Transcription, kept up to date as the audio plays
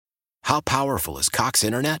How powerful is Cox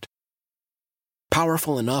Internet?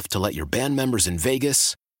 Powerful enough to let your band members in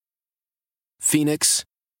Vegas, Phoenix,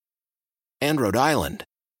 and Rhode Island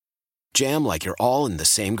jam like you're all in the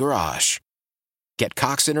same garage. Get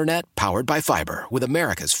Cox Internet powered by fiber with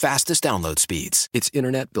America's fastest download speeds. It's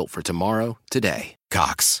internet built for tomorrow, today.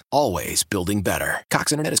 Cox, always building better.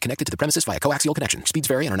 Cox Internet is connected to the premises via coaxial connection. Speeds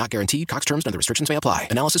vary and are not guaranteed. Cox terms and other restrictions may apply.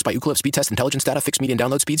 Analysis by Ookla Speed Test Intelligence Data. Fixed median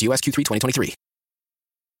download speeds. US Q3 2023.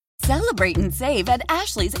 Celebrate and save at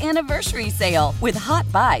Ashley's Anniversary Sale. With Hot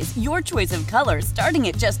Buys, your choice of colors starting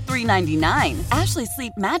at just $3.99. Ashley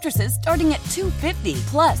Sleep mattresses starting at $2.50.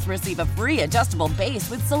 Plus, receive a free adjustable base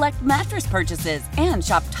with select mattress purchases. And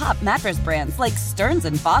shop top mattress brands like Stearns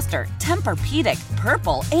 & Foster, Tempur-Pedic,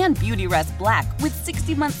 Purple, and Beautyrest Black with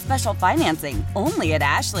 60-month special financing. Only at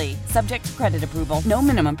Ashley. Subject to credit approval. No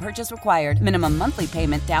minimum purchase required. Minimum monthly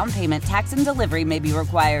payment, down payment, tax, and delivery may be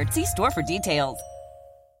required. See store for details.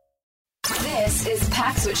 This is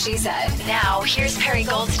Pax What She Said. Now, here's Perry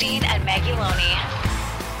Goldstein and Maggie Loney.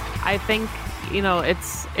 I think,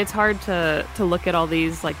 it's hard to look at all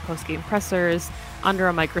these like post-game pressers under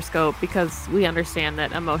a microscope because we understand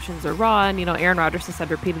that emotions are raw. And, Aaron Rodgers has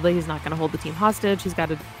said repeatedly he's not going to hold the team hostage. He's got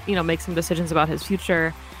to, make some decisions about his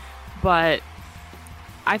future. But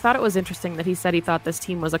I thought it was interesting that he said he thought this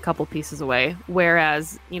team was a couple pieces away,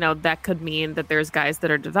 whereas, that could mean that there's guys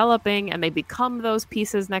that are developing and they become those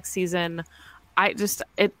pieces next season.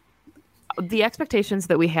 The expectations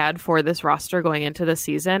that we had for this roster going into the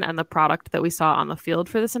season and the product that we saw on the field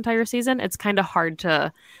for this entire season, it's kind of hard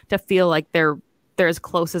to feel like they're as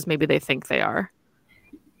close as maybe they think they are.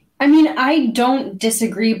 I mean, I don't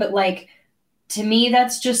disagree, but to me,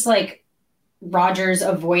 that's just Rodgers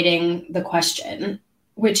avoiding the question,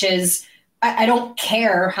 which is, I don't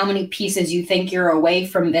care how many pieces you think you're away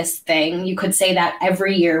from this thing. You could say that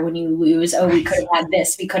every year when you lose. Oh, we could have had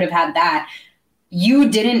this. We could have had that. You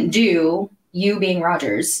didn't do, you being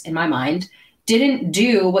Rodgers, in my mind, didn't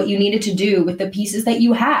do what you needed to do with the pieces that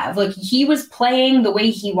you have. He was playing the way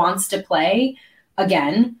he wants to play,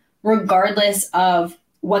 again, regardless of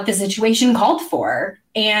what the situation called for.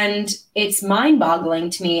 And it's mind-boggling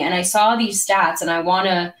to me. And I saw these stats and I want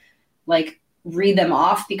to read them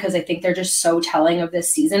off because I think they're just so telling of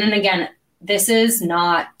this season. And again, this is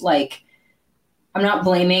not I'm not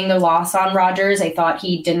blaming the loss on Rodgers. I thought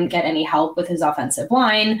he didn't get any help with his offensive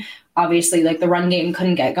line. Obviously, the run game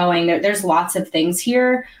couldn't get going. There's lots of things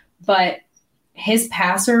here, but his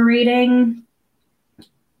passer rating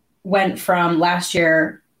went from last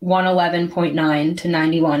year 111.9 to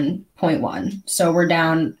 91.1. So we're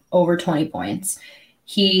down over 20 points.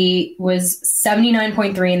 He was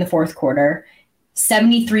 79.3 in the fourth quarter,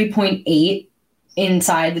 73.8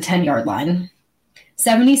 inside the 10-yard line,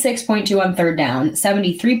 76.2 on third down,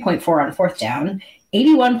 73.4 on fourth down,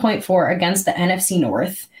 81.4 against the NFC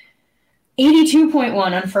North, 82.1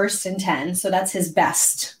 on first and 10. So that's his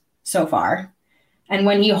best so far. And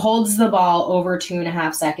when he holds the ball over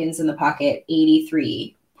 2.5 seconds in the pocket,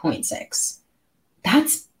 83.6.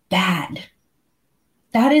 That's bad.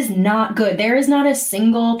 That is not good. There is not a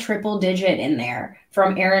single triple digit in there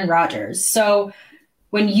from Aaron Rodgers. So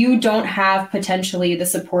when you don't have potentially the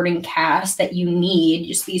supporting cast that you need,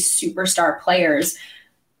 just these superstar players,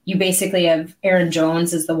 you basically have Aaron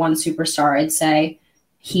Jones as the one superstar. I'd say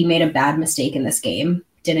he made a bad mistake in this game,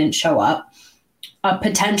 didn't show up. A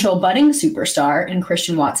potential budding superstar in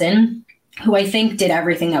Christian Watson, who I think did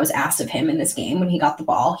everything that was asked of him in this game when he got the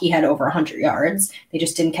ball. He had over 100 yards. They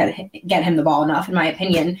just didn't get him the ball enough, in my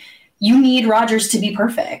opinion. You need Rodgers to be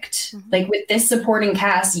perfect. With this supporting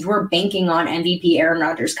cast, you were banking on MVP Aaron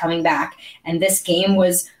Rodgers coming back. And this game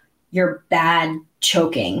was your bad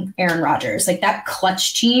choking Aaron Rodgers. That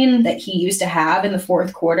clutch gene that he used to have in the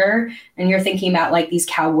fourth quarter. And you're thinking about these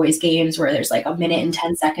Cowboys games where there's a minute and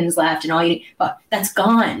 10 seconds left and all you need, but that's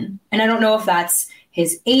gone. And I don't know if that's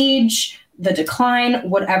his age, the decline,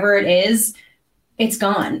 whatever it is, it's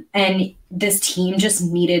gone. And this team just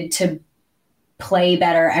needed to play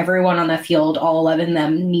better. Everyone on the field, all 11 of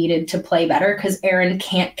them, needed to play better because Aaron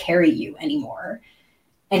can't carry you anymore.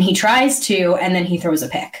 And he tries to, and then he throws a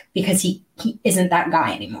pick because he isn't that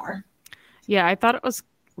guy anymore. Yeah, I thought it was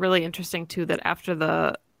really interesting, too, that after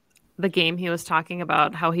the game, he was talking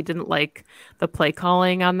about how he didn't like the play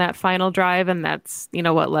calling on that final drive, and that's,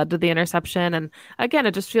 what led to the interception. And again,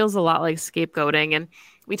 it just feels a lot like scapegoating. And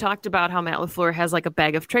we talked about how Matt LaFleur has a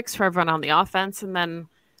bag of tricks for everyone on the offense, and then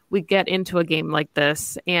we get into a game like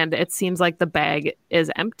this, and it seems like the bag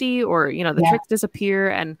is empty, or, the tricks disappear,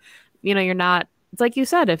 and, you're not. It's like you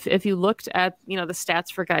said, if you looked at, the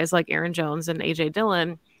stats for guys like Aaron Jones and A.J.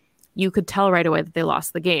 Dillon, you could tell right away that they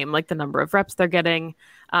lost the game, like the number of reps they're getting.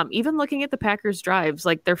 Even looking at the Packers' drives,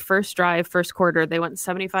 like their first drive, first quarter, they went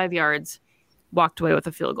 75 yards, walked away with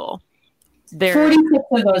a field goal. 46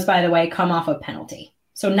 of those, by the way, come off a penalty.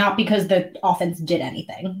 So not because the offense did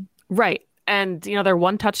anything. Right. And, they're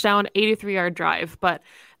one touchdown, 83-yard drive, but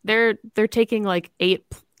they're taking like eight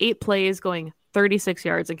plays, going 36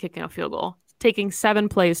 yards and kicking a field goal, taking 7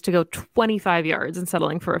 plays to go 25 yards and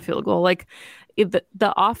settling for a field goal. Like the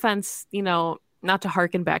offense, not to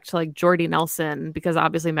harken back to like Jordy Nelson, because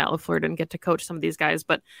obviously Matt LaFleur didn't get to coach some of these guys,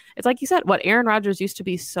 but it's like you said, what Aaron Rodgers used to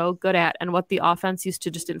be so good at and what the offense used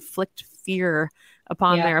to just inflict fear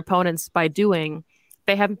upon their opponents by doing,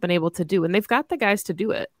 they haven't been able to do. And they've got the guys to do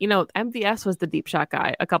it. MVS was the deep shot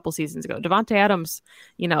guy a couple seasons ago. Devontae Adams,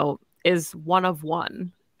 is one of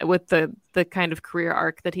one with the kind of career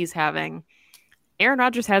arc that he's having. Aaron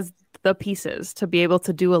Rodgers has the pieces to be able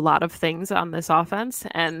to do a lot of things on this offense,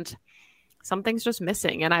 and something's just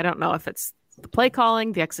missing. And I don't know if it's the play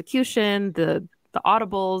calling, the execution, the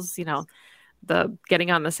audibles, the getting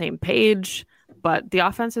on the same page, but the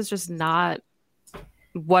offense is just not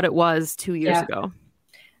what it was 2 years ago.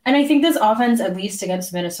 And I think this offense, at least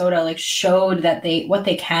against Minnesota, like showed that what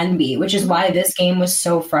they can be, which is why this game was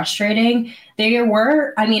so frustrating.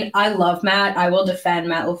 I love Matt. I will defend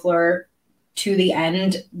Matt LaFleur to the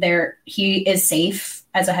end. He is safe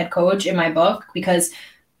as a head coach in my book, because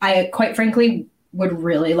I quite frankly would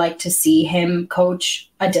really like to see him coach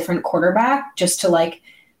a different quarterback, just to like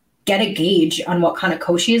get a gauge on what kind of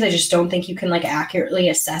coach he is. I just don't think you can like accurately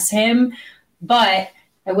assess him. But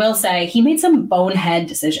I will say he made some bonehead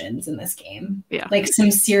decisions in this game. Yeah. Like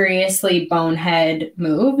some seriously bonehead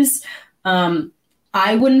moves.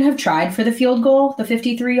 I wouldn't have tried for the field goal, the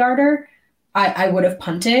 53-yarder. I would have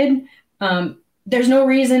punted. There's no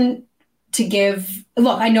reason to give.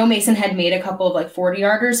 Look, I know Mason had made a couple of like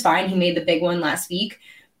 40-yarders. Fine. He made the big one last week.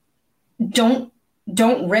 Don't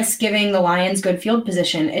risk giving the Lions good field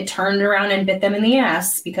position. It turned around and bit them in the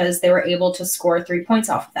ass because they were able to score 3 points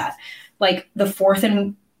off of that. Like the fourth,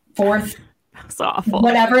 that's awful.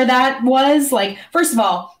 Whatever that was. Like, first of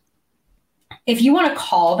all, if you want to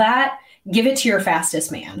call that, give it to your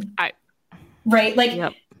fastest man. Right?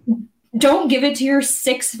 Like, don't give it to your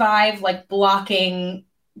 6'5", like blocking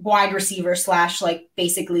wide receiver / like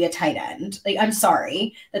basically a tight end. Like, I'm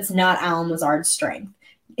sorry. That's not Allen Lazard's strength.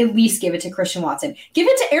 At least give it to Christian Watson. Give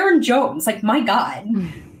it to Aaron Jones. Like, my God.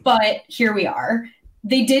 But here we are.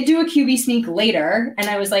 They did do a QB sneak later, and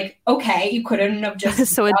I was like, okay, you couldn't have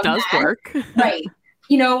just so it does work. Right.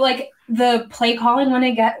 Like the play calling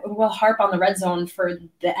we'll harp on the red zone for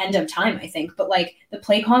the end of time, I think. But like the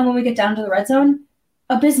play calling when we get down to the red zone,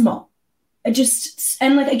 abysmal.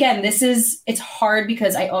 And like, again, it's hard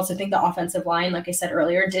because I also think the offensive line, like I said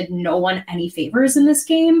earlier, did no one any favors in this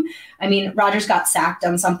game. I mean, Rodgers got sacked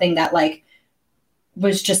on something that like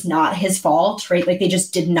was just not his fault, right? Like they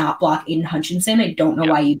just did not block Aiden Hutchinson. I don't know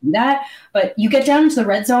why you do that, but you get down to the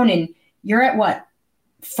red zone and you're at what?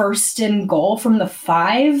 1st and goal from the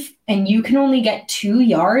 5, and you can only get 2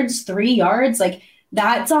 yards, 3 yards. Like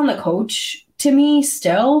that's on the coach to me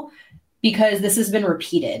still, because this has been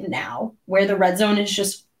repeated now where the red zone is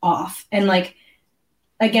just off. And like,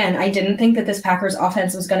 again, I didn't think that this Packers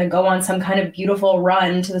offense was going to go on some kind of beautiful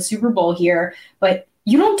run to the Super Bowl here, but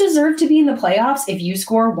you don't deserve to be in the playoffs if you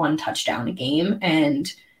score 1 touchdown a game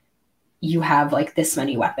and you have like this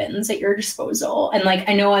many weapons at your disposal. And like,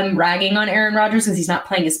 I know I'm ragging on Aaron Rodgers because he's not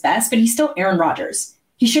playing his best, but he's still Aaron Rodgers.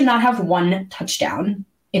 He should not have 1 touchdown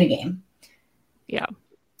in a game. Yeah.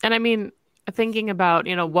 And I mean, thinking about,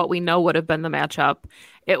 what we know would have been the matchup,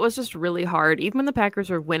 it was just really hard. Even when the Packers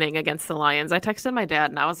were winning against the Lions, I texted my dad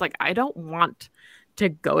and I was like, I don't want to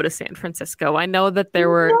go to San Francisco. I know that there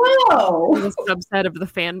were a subset of the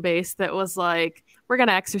fan base that was like, we're going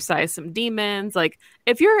to exercise some demons. Like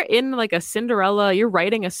if you're in like a Cinderella, you're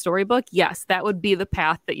writing a storybook. Yes, that would be the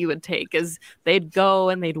path that you would take, is they'd go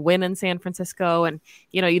and they'd win in San Francisco. And,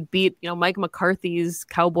 you'd beat, Mike McCarthy's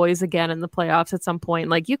Cowboys again in the playoffs at some point.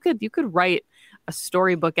 Like you could write a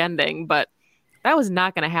storybook ending, but that was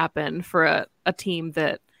not going to happen for a team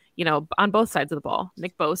that, on both sides of the ball.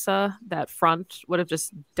 Nick Bosa, that front would have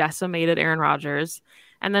just decimated Aaron Rodgers.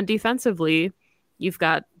 And then defensively, you've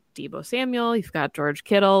got Deebo Samuel, you've got George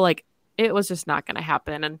Kittle. Like it was just not going to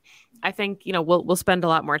happen. And I think, we'll spend a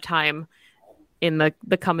lot more time in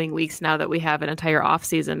the coming weeks now that we have an entire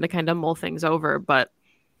offseason to kind of mull things over. But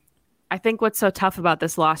I think what's so tough about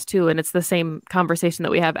this loss too, and it's the same conversation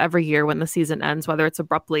that we have every year when the season ends, whether it's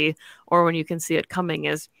abruptly or when you can see it coming,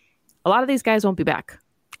 is a lot of these guys won't be back.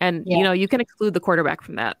 And, you can exclude the quarterback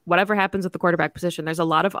from that. Whatever happens with the quarterback position, there's a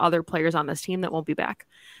lot of other players on this team that won't be back.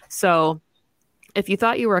 So if you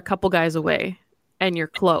thought you were a couple guys away and you're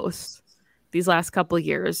close these last couple of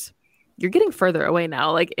years, you're getting further away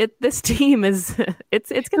now. Like this team is, it's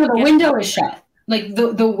going to the window is shut. Like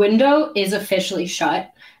the window is officially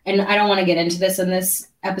shut. And I don't want to get into this in this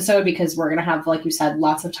episode because we're going to have, like you said,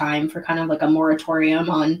 lots of time for kind of like a moratorium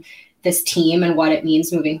on this team and what it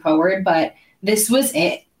means moving forward. But this was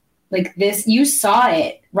it. Like this, you saw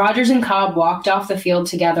it. Rodgers and Cobb walked off the field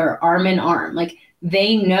together, arm in arm. Like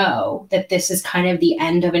they know that this is kind of the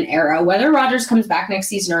end of an era. Whether Rodgers comes back next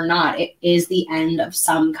season or not, it is the end of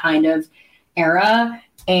some kind of era.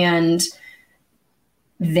 And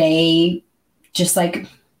they just like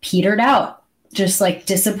petered out, just like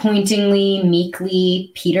disappointingly,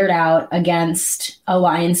 meekly petered out against a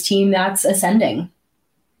Lions team that's ascending,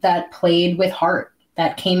 that played with heart,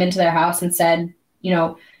 that came into their house and said,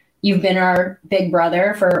 you've been our big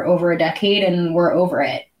brother for over a decade and we're over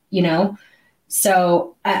it,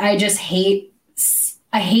 So I just hate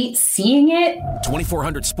seeing it.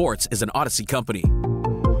 2400 Sports is an Odyssey company.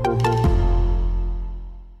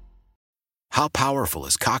 How powerful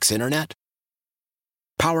is Cox Internet?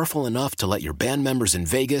 Powerful enough to let your band members in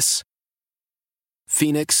Vegas,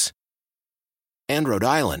 Phoenix, and Rhode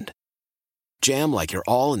Island jam like you're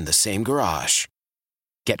all in the same garage.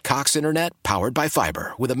 Get Cox Internet powered by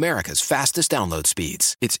fiber with America's fastest download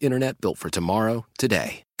speeds. It's internet built for tomorrow,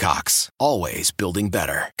 today. Cox, always building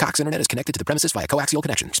better. Cox Internet is connected to the premises via coaxial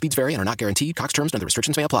connection. Speeds vary and are not guaranteed. Cox terms and other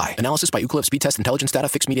restrictions may apply. Analysis by Ookla Speed Test Intelligence Data.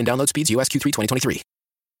 Fixed median download speeds. US Q3 2023.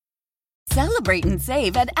 Celebrate and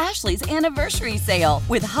save at Ashley's Anniversary Sale.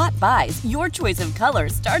 With Hot Buys, your choice of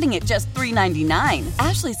colors starting at just $3.99.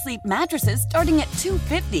 Ashley Sleep mattresses starting at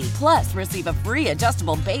 $2.50. Plus, receive a free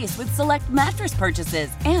adjustable base with select mattress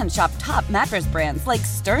purchases. And shop top mattress brands like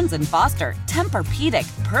Stearns & Foster,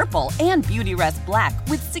 Tempur-Pedic, Purple, and Beautyrest Black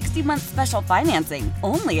with 60-month special financing.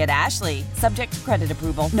 Only at Ashley. Subject to credit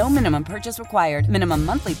approval. No minimum purchase required. Minimum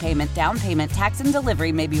monthly payment, down payment, tax, and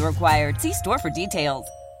delivery may be required. See store for details.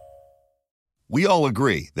 We all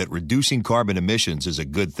agree that reducing carbon emissions is a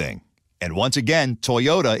good thing. And once again,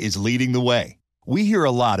 Toyota is leading the way. We hear a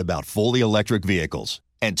lot about fully electric vehicles,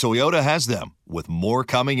 and Toyota has them, with more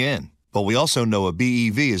coming in. But we also know a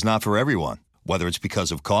BEV is not for everyone, whether it's because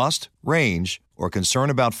of cost, range, or concern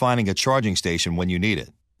about finding a charging station when you need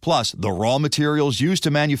it. Plus, the raw materials used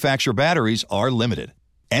to manufacture batteries are limited.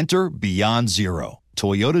 Enter Beyond Zero,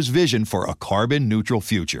 Toyota's vision for a carbon-neutral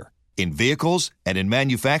future. In vehicles and in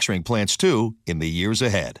manufacturing plants, too, in the years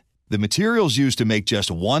ahead. The materials used to make just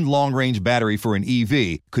one long-range battery for an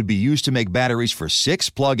EV could be used to make batteries for 6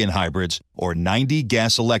 plug-in hybrids or 90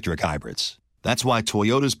 gas-electric hybrids. That's why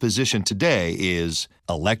Toyota's position today is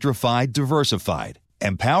electrified, diversified,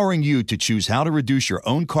 empowering you to choose how to reduce your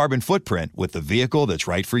own carbon footprint with the vehicle that's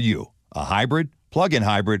right for you, a hybrid, plug-in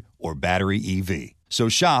hybrid, or battery EV. So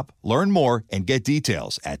shop, learn more, and get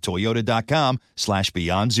details at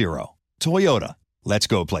toyota.com/beyond zero. Toyota, let's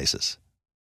go places.